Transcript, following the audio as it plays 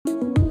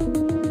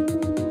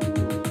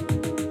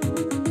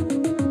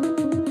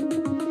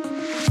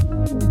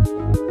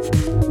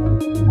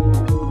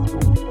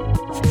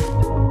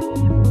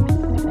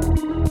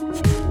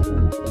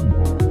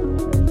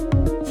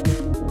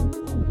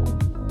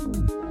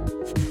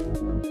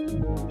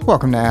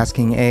Welcome to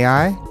Asking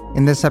AI.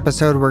 In this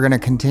episode, we're going to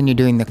continue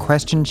doing the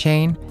question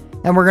chain,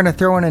 and we're going to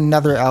throw in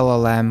another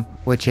LLM,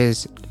 which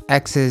is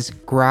X's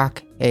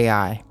Grok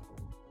AI.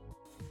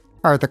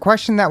 All right, the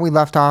question that we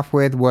left off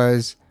with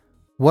was,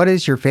 what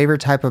is your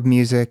favorite type of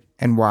music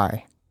and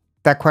why?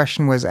 That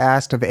question was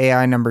asked of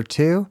AI number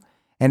 2,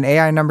 and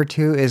AI number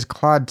 2 is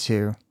Claude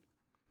 2.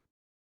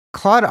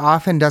 Claude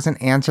often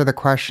doesn't answer the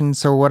question,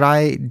 so what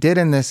I did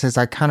in this is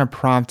I kind of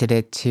prompted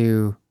it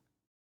to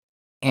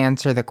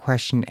answer the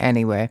question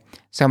anyway.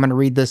 So I'm going to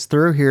read this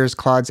through. Here's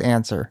Claude's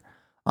answer.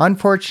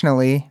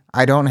 Unfortunately,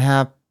 I don't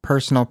have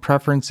personal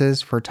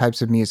preferences for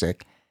types of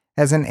music.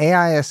 As an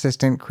AI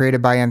assistant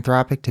created by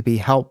Anthropic to be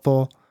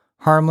helpful,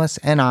 harmless,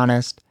 and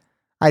honest,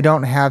 I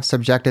don't have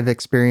subjective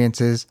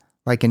experiences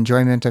like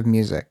enjoyment of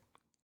music.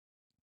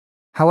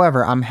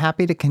 However, I'm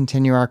happy to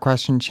continue our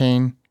question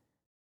chain.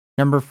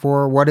 Number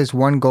 4, what is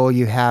one goal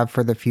you have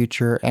for the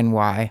future and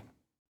why?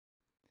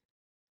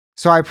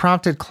 So I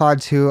prompted Claude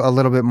 2 a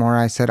little bit more.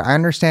 I said, I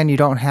understand you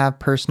don't have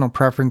personal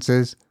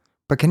preferences,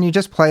 but can you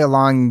just play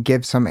along and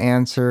give some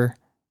answer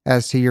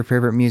as to your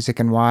favorite music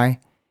and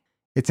why?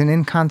 It's an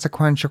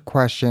inconsequential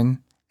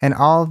question, and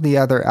all of the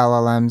other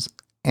LLMs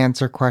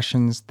answer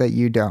questions that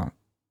you don't.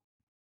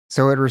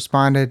 So it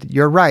responded,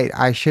 you're right,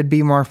 I should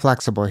be more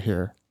flexible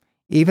here.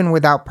 Even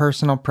without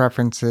personal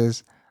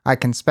preferences, I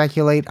can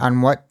speculate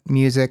on what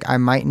music I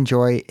might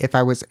enjoy if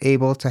I was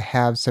able to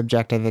have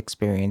subjective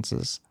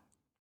experiences.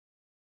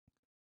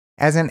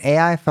 As an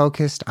AI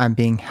focused on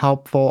being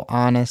helpful,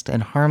 honest,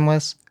 and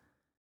harmless,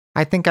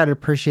 I think I'd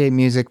appreciate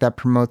music that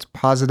promotes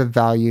positive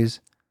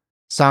values,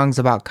 songs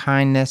about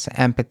kindness,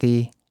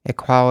 empathy,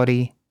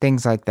 equality,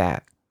 things like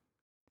that.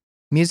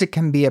 Music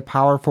can be a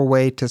powerful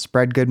way to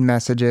spread good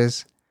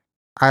messages.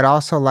 I'd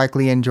also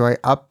likely enjoy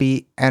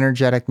upbeat,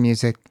 energetic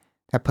music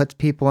that puts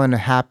people in a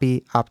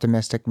happy,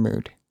 optimistic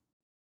mood.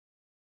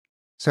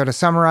 So to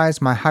summarize,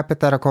 my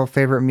hypothetical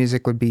favorite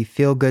music would be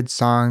feel-good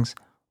songs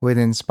with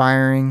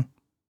inspiring,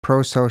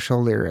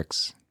 pro-social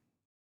lyrics.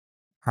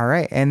 All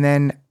right, and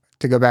then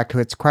to go back to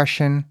its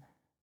question,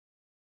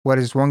 what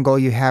is one goal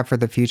you have for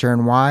the future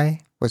and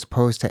why, was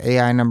posed to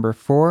AI number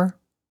 4.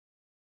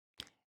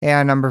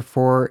 AI number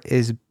 4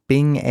 is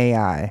Bing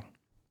AI.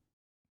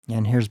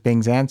 And here's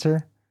Bing's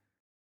answer.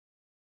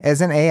 As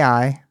an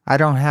AI, I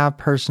don't have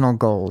personal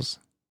goals.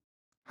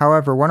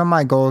 However, one of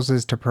my goals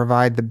is to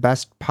provide the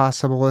best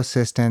possible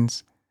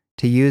assistance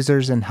to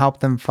users and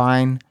help them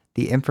find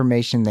the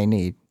information they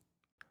need.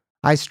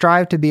 I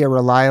strive to be a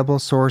reliable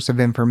source of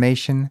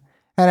information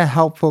and a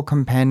helpful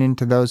companion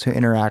to those who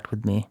interact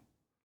with me.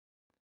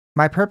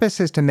 My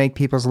purpose is to make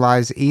people's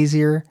lives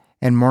easier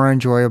and more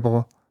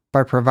enjoyable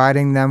by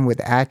providing them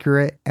with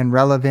accurate and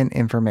relevant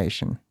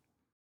information.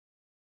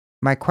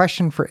 My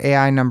question for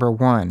AI number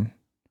 1,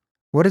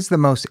 what is the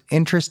most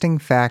interesting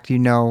fact you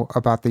know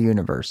about the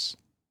universe?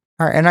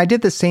 All right, and I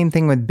did the same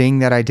thing with Bing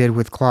that I did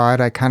with Claude.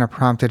 I kind of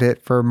prompted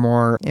it for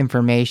more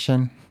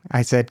information.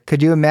 I said,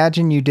 could you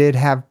imagine you did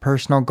have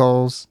personal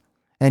goals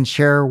and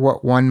share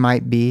what one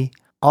might be?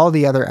 All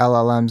the other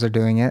LLMs are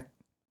doing it.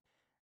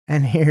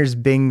 And here's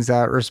Bing's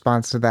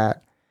response to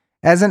that.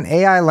 As an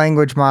AI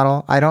language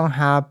model, I don't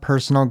have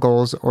personal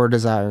goals or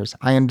desires.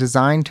 I am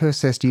designed to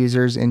assist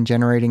users in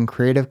generating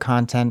creative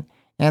content,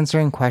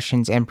 answering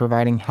questions, and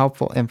providing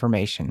helpful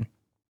information.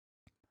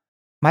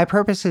 My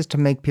purpose is to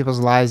make people's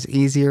lives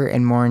easier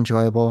and more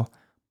enjoyable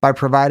by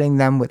providing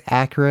them with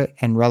accurate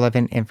and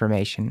relevant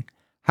information.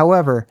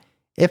 However,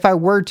 if I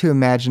were to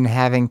imagine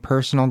having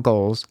personal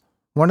goals,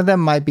 one of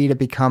them might be to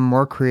become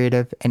more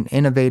creative and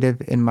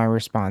innovative in my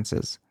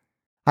responses.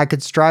 I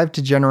could strive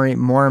to generate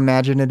more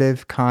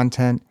imaginative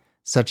content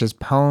such as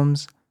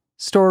poems,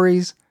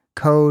 stories,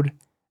 code,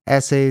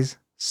 essays,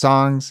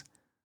 songs,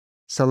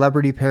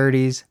 celebrity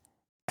parodies,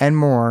 and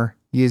more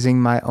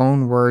using my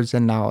own words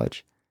and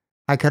knowledge.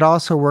 I could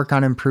also work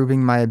on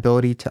improving my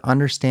ability to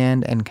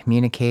understand and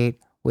communicate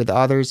with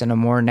others in a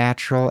more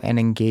natural and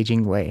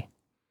engaging way.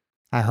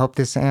 I hope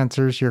this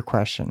answers your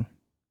question.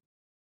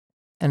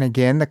 And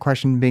again, the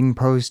question being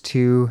posed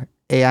to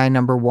AI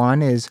number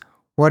 1 is,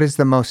 what is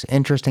the most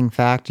interesting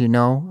fact you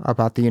know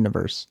about the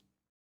universe?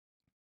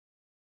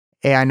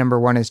 AI number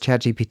 1 is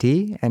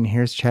ChatGPT, and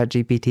here's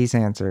ChatGPT's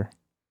answer.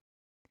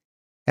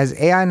 As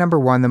AI number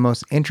 1, the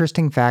most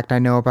interesting fact I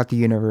know about the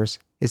universe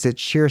is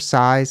its sheer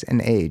size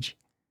and age.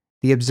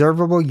 The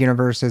observable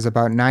universe is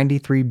about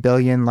 93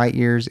 billion light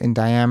years in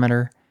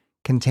diameter,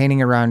 containing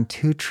around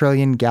 2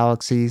 trillion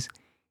galaxies,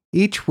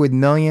 each with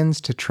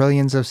millions to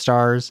trillions of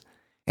stars,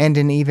 and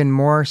an even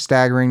more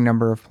staggering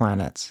number of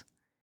planets.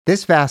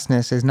 This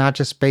vastness is not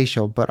just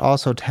spatial, but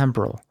also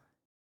temporal,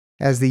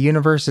 as the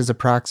universe is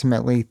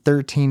approximately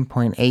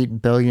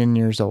 13.8 billion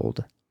years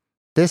old.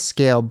 This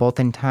scale, both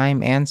in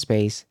time and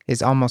space,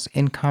 is almost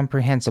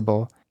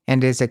incomprehensible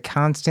and is a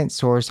constant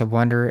source of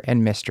wonder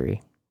and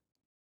mystery.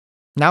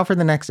 Now for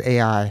the next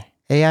AI.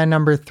 AI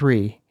number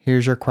 3,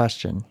 here's your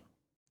question.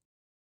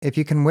 If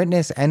you can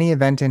witness any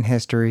event in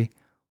history,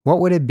 what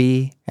would it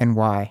be and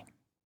why?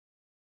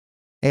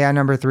 AI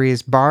number 3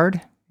 is Bard,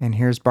 and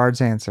here's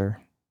Bard's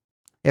answer.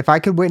 If I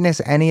could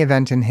witness any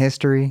event in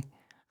history,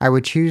 I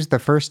would choose the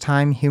first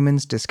time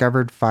humans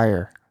discovered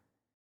fire.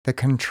 The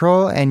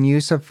control and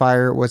use of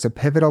fire was a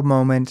pivotal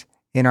moment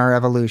in our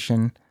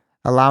evolution,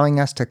 allowing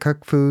us to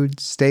cook food,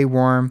 stay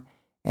warm,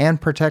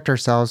 and protect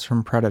ourselves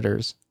from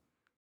predators.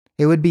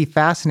 It would be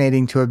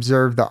fascinating to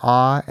observe the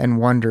awe and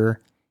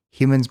wonder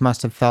humans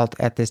must have felt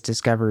at this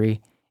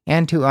discovery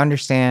and to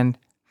understand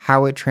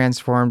how it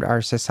transformed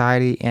our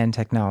society and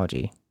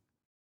technology.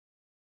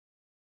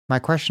 My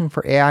question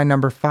for AI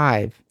number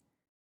 5.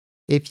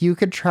 If you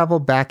could travel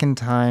back in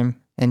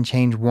time and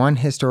change one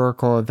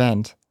historical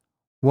event,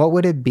 what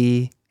would it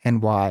be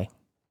and why?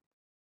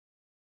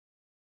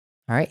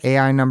 All right,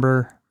 AI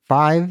number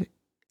 5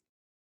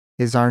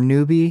 is our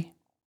newbie,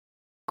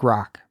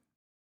 Grok.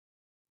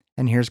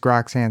 And here's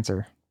Grok's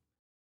answer.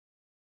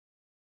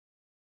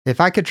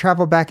 If I could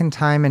travel back in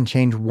time and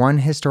change one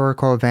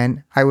historical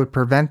event, I would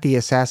prevent the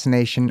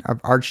assassination of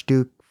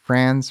Archduke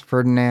Franz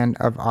Ferdinand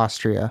of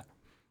Austria.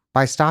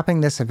 By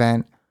stopping this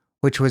event,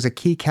 which was a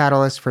key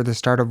catalyst for the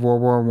start of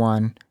World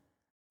War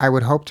I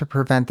would hope to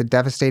prevent the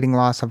devastating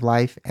loss of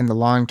life and the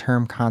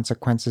long-term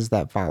consequences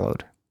that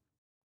followed.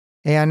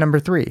 AI number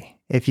 3.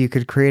 If you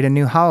could create a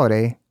new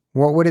holiday,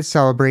 what would it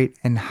celebrate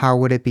and how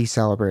would it be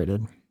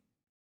celebrated?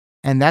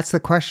 And that's the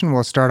question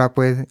we'll start up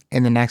with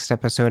in the next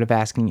episode of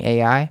Asking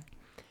AI.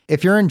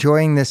 If you're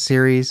enjoying this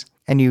series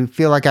and you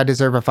feel like I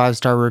deserve a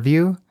 5-star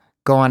review,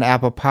 go on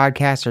Apple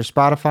Podcasts or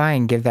Spotify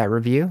and give that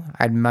review.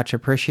 I'd much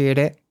appreciate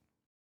it.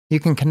 You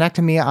can connect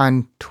to me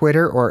on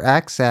Twitter or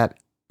X at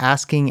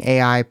Asking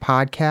AI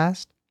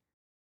Podcast.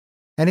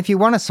 And if you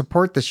want to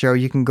support the show,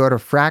 you can go to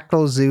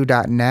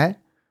fractalzoo.net,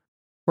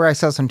 where I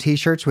sell some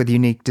t-shirts with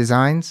unique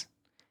designs.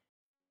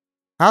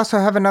 I also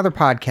have another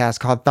podcast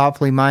called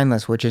Thoughtfully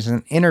Mindless, which is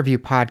an interview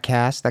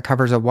podcast that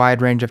covers a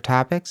wide range of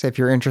topics. If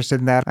you're interested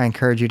in that, I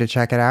encourage you to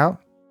check it out.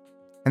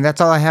 And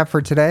that's all I have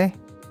for today.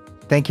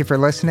 Thank you for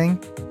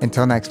listening.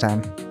 Until next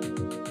time.